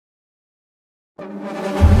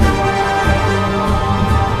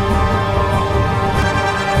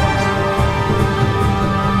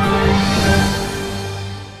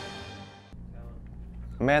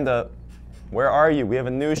Amanda, where are you? We have a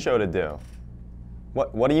news show to do.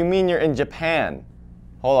 What do you mean you're in Japan?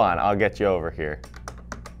 Hold on, I'll get you over here.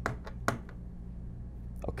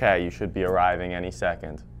 Okay, you should be arriving any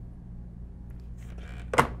second.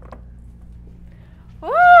 Woo!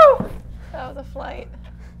 That was a flight.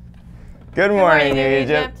 Good morning, New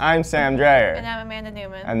Egypt. I'm Sam Dreyer. And I'm Amanda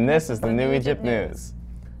Newman. And this is the New Egypt News.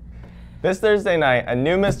 This Thursday night, a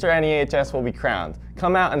new Mr. NEHS will be crowned.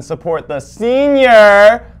 Come out and support the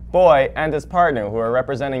senior boy and his partner who are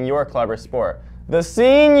representing your club or sport. The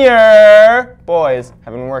senior boys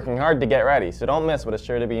have been working hard to get ready, so don't miss what is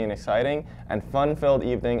sure to be an exciting and fun-filled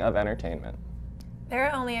evening of entertainment. There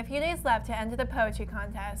are only a few days left to enter the poetry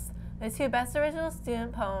contest. The 2 best original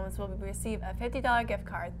student poems will receive a $50 gift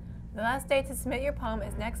card. The last day to submit your poem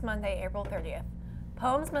is next Monday, April 30th.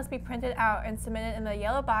 Poems must be printed out and submitted in the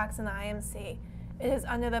yellow box in the IMC. It is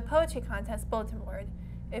under the Poetry Contest bulletin board.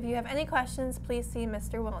 If you have any questions, please see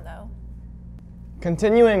Mr. Wilno.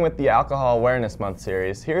 Continuing with the Alcohol Awareness Month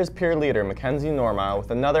series, here is peer leader Mackenzie Normile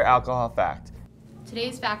with another alcohol fact.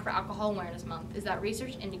 Today's fact for Alcohol Awareness Month is that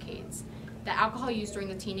research indicates that alcohol use during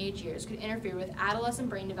the teenage years could interfere with adolescent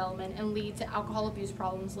brain development and lead to alcohol abuse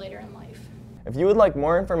problems later in life. If you would like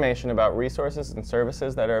more information about resources and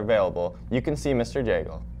services that are available, you can see Mr.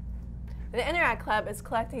 Jagle. The Interact Club is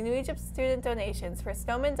collecting New Egypt student donations for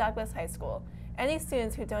Stoneman Douglas High School. Any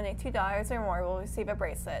students who donate $2 or more will receive a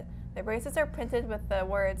bracelet. The bracelets are printed with the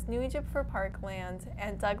words New Egypt for Parkland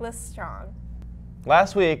and Douglas Strong.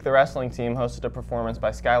 Last week, the wrestling team hosted a performance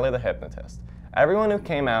by Skylar the Hypnotist. Everyone who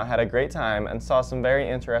came out had a great time and saw some very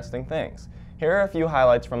interesting things. Here are a few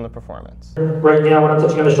highlights from the performance. Right now, when I'm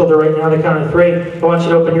touching on the shoulder right now, the count of 3, I want you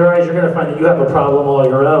to open your eyes. You're going to find that you have a problem all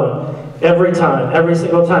your own. Every time, every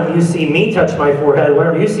single time you see me touch my forehead,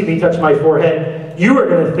 whenever you see me touch my forehead, you are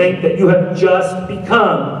going to think that you have just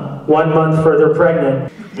become 1 month further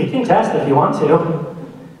pregnant. You can test if you want to.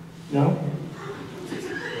 No?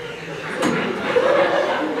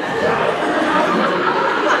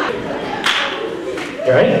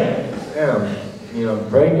 You ready? Yeah. You know,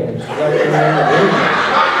 pregnant.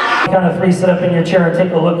 Count of 3, sit up in your chair and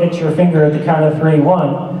take a look at your finger at the count of 3.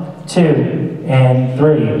 1, 2, and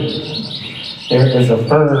 3. There is a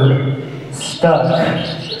bird stuck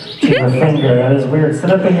to your finger. That is weird. Sit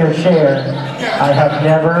up in your chair. I have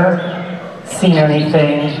never seen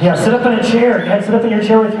anything. Yeah, sit up in a chair. Yeah, sit up in your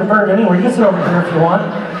chair with your bird anywhere. You can sit over here if you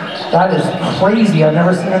want. That is crazy. I've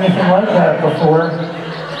never seen anything like that before.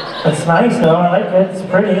 That's nice though. I like it. It's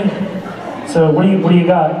pretty. So what do you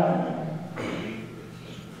got?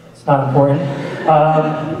 It's not important.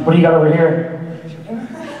 What do you got over here?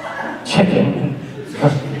 Chicken.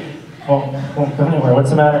 Well, won't go anywhere. What's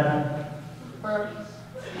the matter?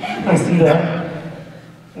 I see that.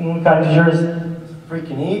 What kind is yours?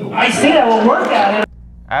 Freaking eagle. I see that. We'll work at it.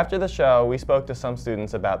 After the show, we spoke to some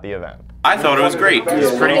students about the event. I thought it was great. It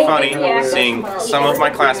was pretty funny seeing some of my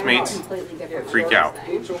classmates freak out.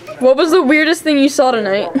 What was the weirdest thing you saw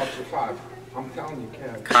tonight?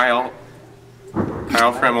 Kyle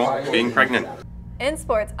Fremmel being pregnant. In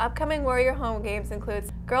sports, upcoming Warrior home games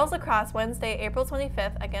includes girls lacrosse Wednesday, April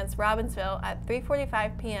 25th against Robbinsville at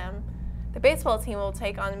 3:45 p.m. The baseball team will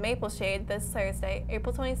take on Maple Shade this Thursday,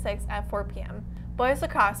 April 26th at 4 p.m. Boys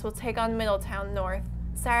lacrosse will take on Middletown North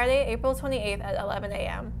Saturday, April 28th at 11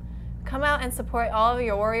 a.m. Come out and support all of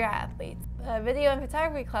your Warrior athletes. The Video and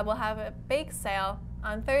Photography Club will have a bake sale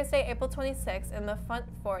on Thursday, April 26th in the front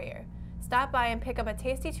foyer. Stop by and pick up a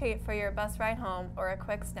tasty treat for your bus ride home or a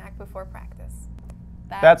quick snack before practice.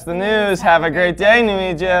 That's the news. Have a great day, New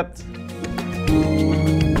Egypt.